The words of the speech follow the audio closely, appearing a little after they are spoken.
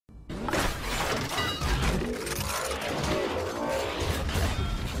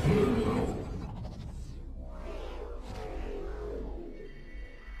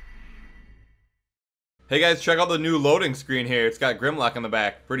Hey guys, check out the new loading screen here. It's got Grimlock on the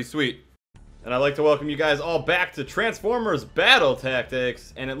back. Pretty sweet. And I'd like to welcome you guys all back to Transformers Battle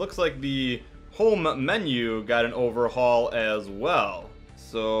Tactics. And it looks like the home menu got an overhaul as well.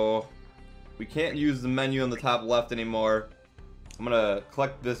 So we can't use the menu on the top left anymore. I'm gonna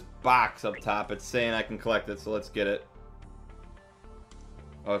collect this box up top. It's saying I can collect it, so let's get it.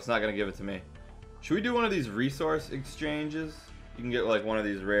 Oh, it's not gonna give it to me. Should we do one of these resource exchanges? You can get like one of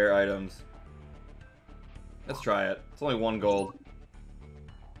these rare items. Let's try it. It's only 1 gold.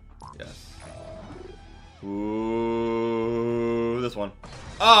 Yes. Ooh, this one.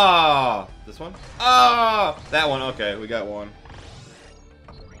 Ah, this one. Ah, that one. Okay, we got one.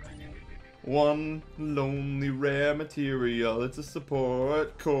 One lonely rare material. It's a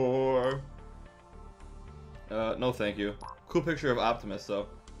support core. No, thank you. Cool picture of Optimus, though.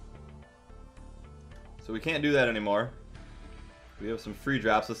 So we can't do that anymore. We have some free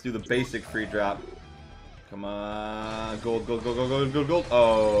drops. Let's do the basic free drop. Come on. Gold, gold, gold, gold, gold, gold, gold.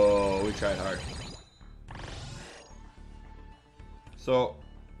 Oh, we tried hard. So,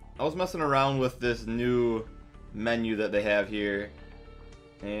 I was messing around with this new menu that they have here.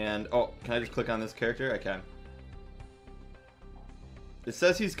 And, oh, can I just click on this character? I can. It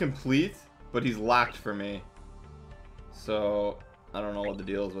says he's complete, but he's locked for me. So, I don't know what the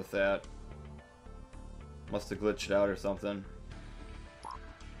deal is with that. Must have glitched out or something.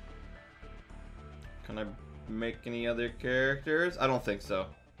 Can I make any other characters? I don't think so.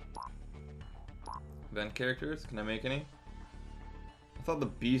 Event characters? Can I make any? I thought the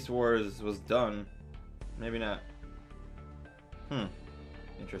Beast Wars was done. Maybe not.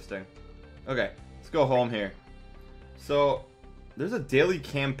 Interesting. Okay, let's go home here. So, there's a daily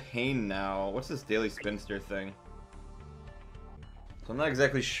campaign now. What's this daily Spinister thing? So I'm not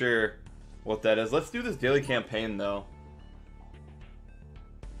exactly sure what that is. Let's do this daily campaign though.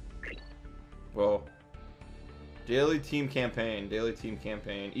 Whoa. Daily team campaign. Daily team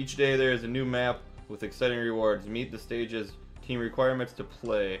campaign. Each day there is a new map with exciting rewards. Meet the stage's team requirements to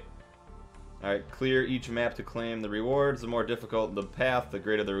play. Alright, clear each map to claim the rewards. The more difficult the path, the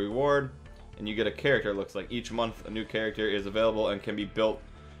greater the reward. And you get a character, it looks like. Each month a new character is available and can be built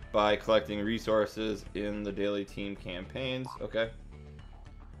by collecting resources in the daily team campaigns. Okay.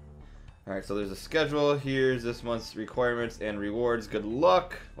 Alright, so there's a schedule. Here's this month's requirements and rewards. Good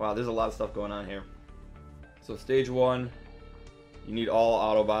luck. Wow, there's a lot of stuff going on here. So stage 1, you need all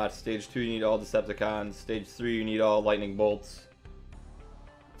Autobots. Stage 2, you need all Decepticons. Stage 3, you need all Lightning Bolts.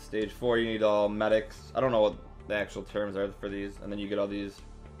 Stage 4, you need all Medics. I don't know what the actual terms are for these. And then you get all these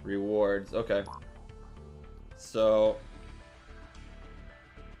rewards. Okay. So,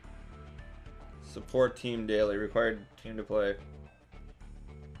 support team daily. Required team to play.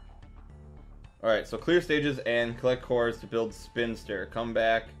 Alright, so clear stages and collect cores to build Spinister. Come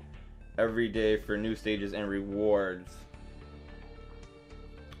back every day for new stages and rewards.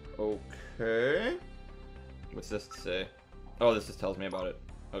 Okay. What's this to say? Oh, this just tells me about it.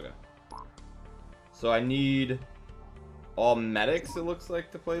 Okay. So I need all medics, it looks like,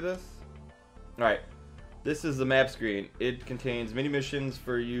 to play this. Alright. This is the map screen. It contains mini missions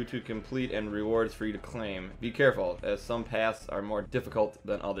for you to complete and rewards for you to claim. Be careful, as some paths are more difficult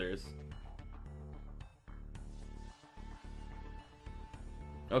than others.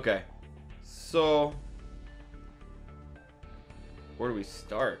 Okay. So, where do we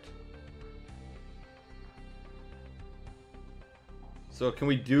start? So can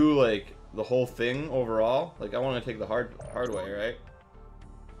we do like the whole thing overall? Like I want to take the hard way, right?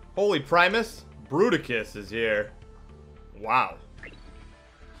 Holy Primus, Bruticus is here. Wow.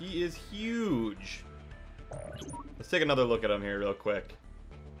 He is huge. Let's take another look at him here real quick.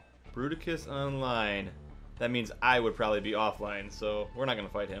 Bruticus online. That means I would probably be offline, so we're not gonna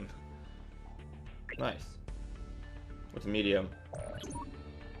fight him. Nice. What's a medium?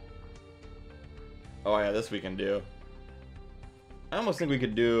 Oh yeah, this we can do. I almost think we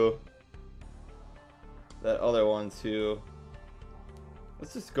could do that other one too.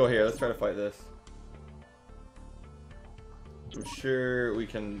 Let's just go here. Let's try to fight this. I'm sure we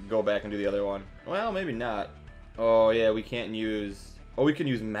can go back and do the other one. Well, maybe not. Oh yeah, we can't use... Oh, we can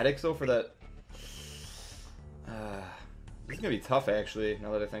use medics though for that. This is gonna be tough actually,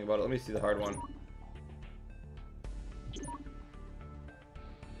 now that I think about it. Let me see the hard one.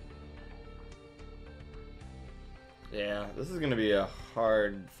 Yeah, this is gonna be a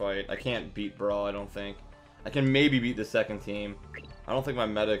hard fight. I can't beat Brawl, I don't think. I can maybe beat the second team. I don't think my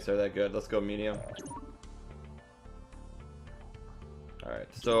medics are that good. Let's go medium. Alright,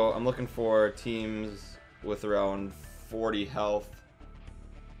 so I'm looking for teams with around 40 health.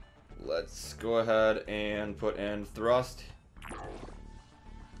 Let's go ahead and put in Thrust.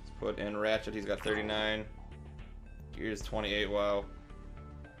 Let's Put in Ratchet, he's got 39. Gears 28, wow.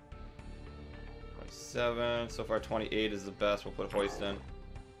 27, so far 28 is the best, we'll put Hoist in.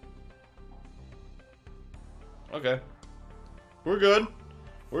 Okay. We're good.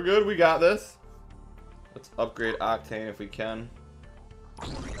 We're good, we got this. Let's upgrade Octane if we can.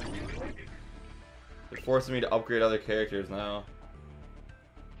 They're forcing me to upgrade other characters now.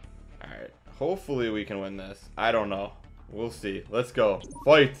 Alright, hopefully we can win this. I don't know. We'll see. Let's go.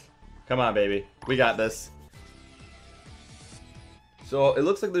 Fight! Come on, baby. We got this. So, it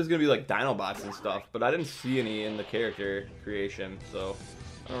looks like there's gonna be like Dinobots and stuff, but I didn't see any in the character creation, so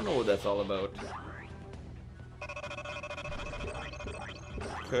I don't know what that's all about.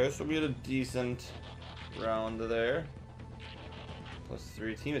 Okay, so we had a decent round there.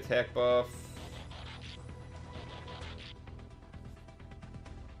 +3 team attack buff.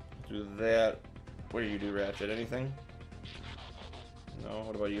 Do that. What do you do, Ratchet? Anything? No.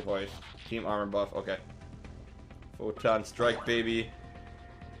 What about you, Hoist? Team armor buff. Okay. Photon strike, baby.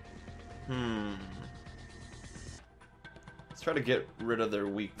 Let's try to get rid of their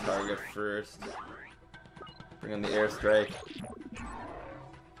weak target first. Bring in the air strike.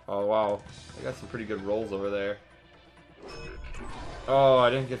 Oh wow, I got some pretty good rolls over there. Oh, I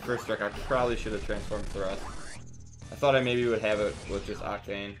didn't get first strike. I probably should have transformed thrust. I thought I maybe would have it with just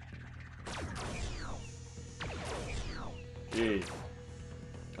Octane. Jeez.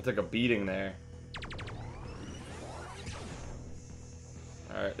 I took a beating there.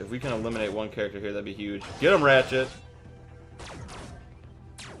 Alright, if we can eliminate one character here, that'd be huge. Get him, Ratchet!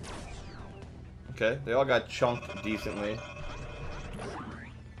 Okay, they all got chunked decently.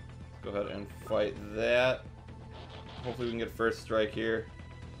 Go ahead and fight that. Hopefully we can get first strike here.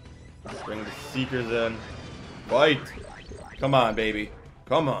 Bring the Seekers in. Fight! Come on, baby.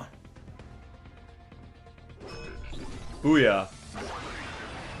 Come on. Booyah.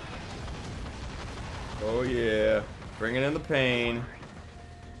 Oh yeah. Bringing in the pain.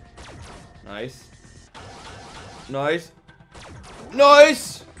 Nice. Nice.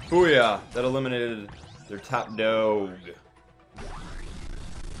 Nice! Booyah. That eliminated their top dog.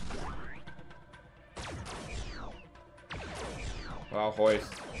 Wow,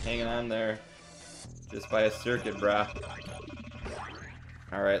 Hoist. Hanging on there. Just by a circuit, brah.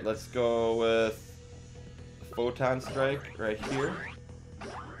 Alright, let's go with Photon Strike right here.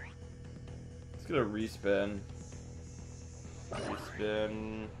 Let's get a respin.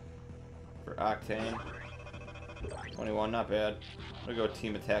 Respin for Octane. 21, not bad. I'm gonna go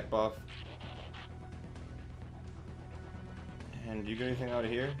team attack buff. And do you get anything out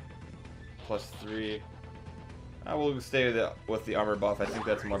of here? +3. I will stay with the armor buff. I think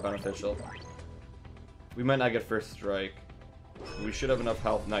that's more beneficial. We might not get first strike. We should have enough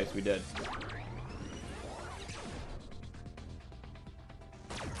health. Nice, we did.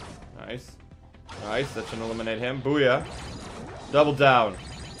 Nice. Nice, that should eliminate him. Booyah. Double down.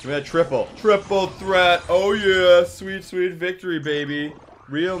 Give me that triple. Triple threat. Oh yeah. Sweet, sweet victory, baby.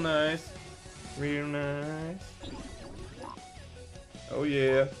 Real nice. Real nice. Oh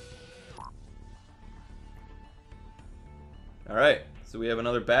yeah. Alright, so we have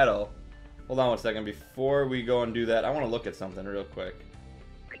another battle. Hold on one second. Before we go and do that, I want to look at something real quick.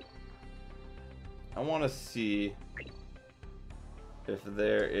 I want to see if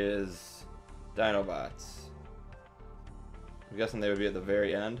there is Dinobots. I'm guessing they would be at the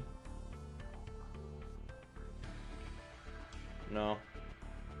very end. No.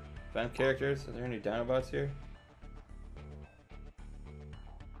 Event characters? Are there any Dinobots here?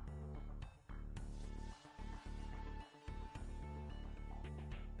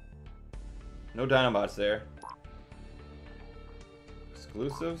 No Dinobots there.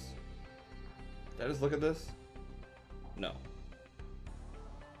 Exclusives? Did I just look at this? No.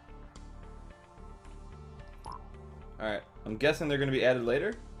 Alright, I'm guessing they're going to be added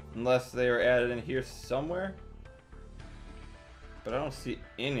later. Unless they are added in here somewhere. But I don't see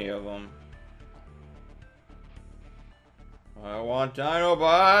any of them. I want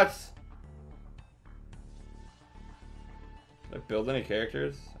Dinobots! Can I build any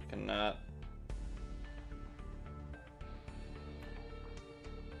characters? I cannot.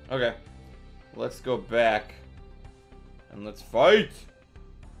 Okay, let's go back and let's fight.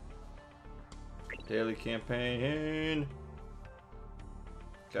 Daily campaign.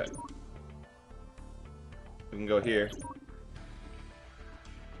 Okay, we can go here.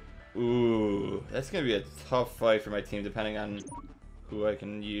 Ooh, that's gonna be a tough fight for my team, depending on who I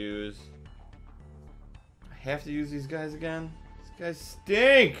can use. I have to use these guys again. These guys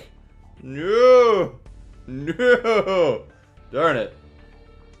stink. No, no, darn it.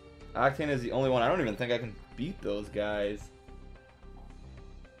 Octane is the only one. I don't even think I can beat those guys.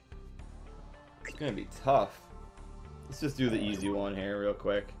 gonna be tough. Let's just do the easy one here real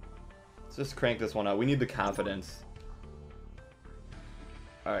quick. Let's just crank this one out. We need the confidence.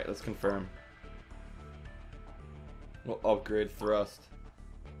 Alright, let's confirm. We'll upgrade thrust.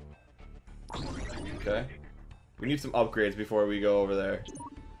 Okay. We need some upgrades before we go over there.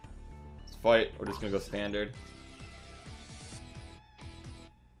 Let's fight. We're just gonna go standard.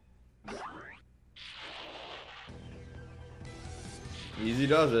 Easy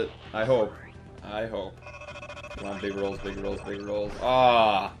does it. I hope. I hope. Come on, big rolls, big rolls, big rolls.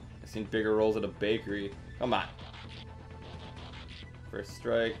 Ah! I've seen bigger rolls at a bakery. Come on. First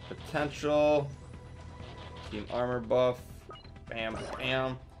strike. Potential. Team armor buff. Bam,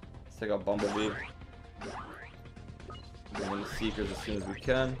 bam. Let's take out Bumblebee. Bring in the Seekers as soon as we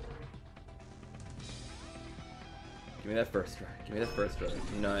can. Give me that first strike. Give me that first strike.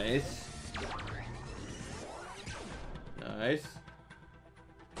 Nice. Nice.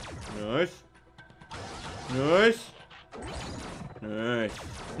 Nice. Nice. Nice.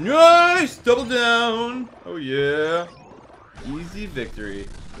 Nice! Double down! Oh yeah. Easy victory.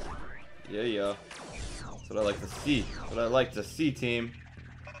 Yeah, yeah. That's what I like to see. That's what I like to see, team.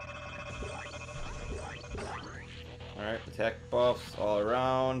 Alright, attack buffs all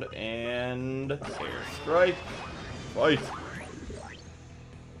around, and airstrike. Fight!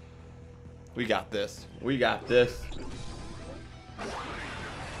 We got this. We got this.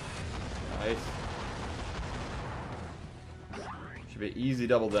 Nice. Should be easy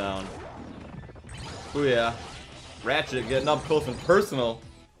double down. Oh yeah. Ratchet getting up close and personal.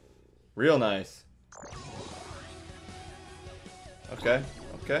 Real nice. Okay.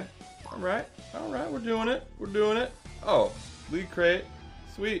 Okay. Alright. Alright, we're doing it. We're doing it. Oh, league crate.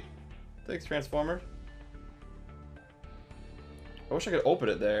 Sweet. Thanks, Transformer. I wish I could open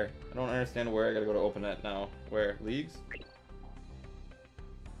it there. I don't understand where I gotta go to open it now. Where? Leagues?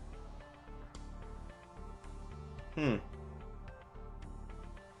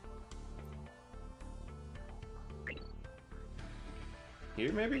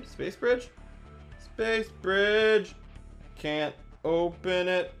 Here maybe? Space Bridge? Space Bridge! Can't open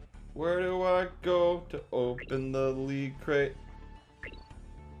it. Where do I go to open the league crate?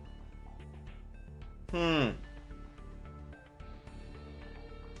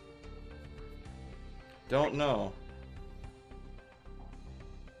 Don't know.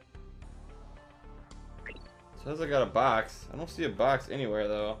 Says I got a box. I don't see a box anywhere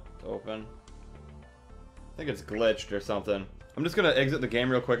though to open. I think it's glitched or something. I'm just gonna exit the game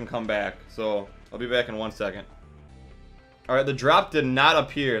real quick and come back. So I'll be back in 1 second. Alright, the drop did not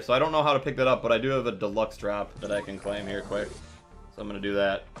appear, so I don't know how to pick that up, but I do have a deluxe drop that I can claim here quick. So I'm gonna do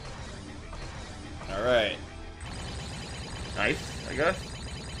that. Alright. Nice, I guess.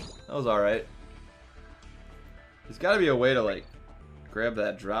 That was alright. There's gotta be a way to like grab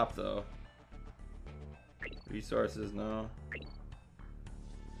that drop though. Resources, no.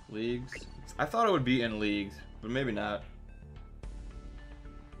 Leagues. I thought it would be in leagues, but maybe not.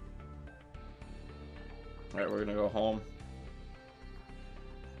 Alright, we're gonna go home.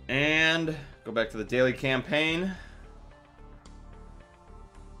 And go back to the daily campaign.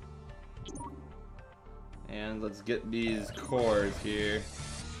 And let's get these cores here.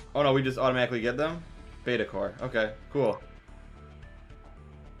 Oh no, we just automatically get them? Beta core. Okay, cool.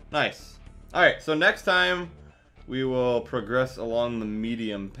 Nice. Alright, so next time we will progress along the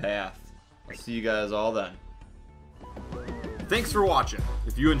medium path. I'll see you guys all then. Thanks for watching.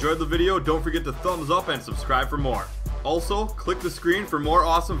 If you enjoyed the video, don't forget to thumbs up and subscribe for more. Also, click the screen for more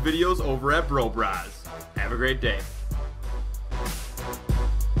awesome videos over at BroBraz. Have a great day.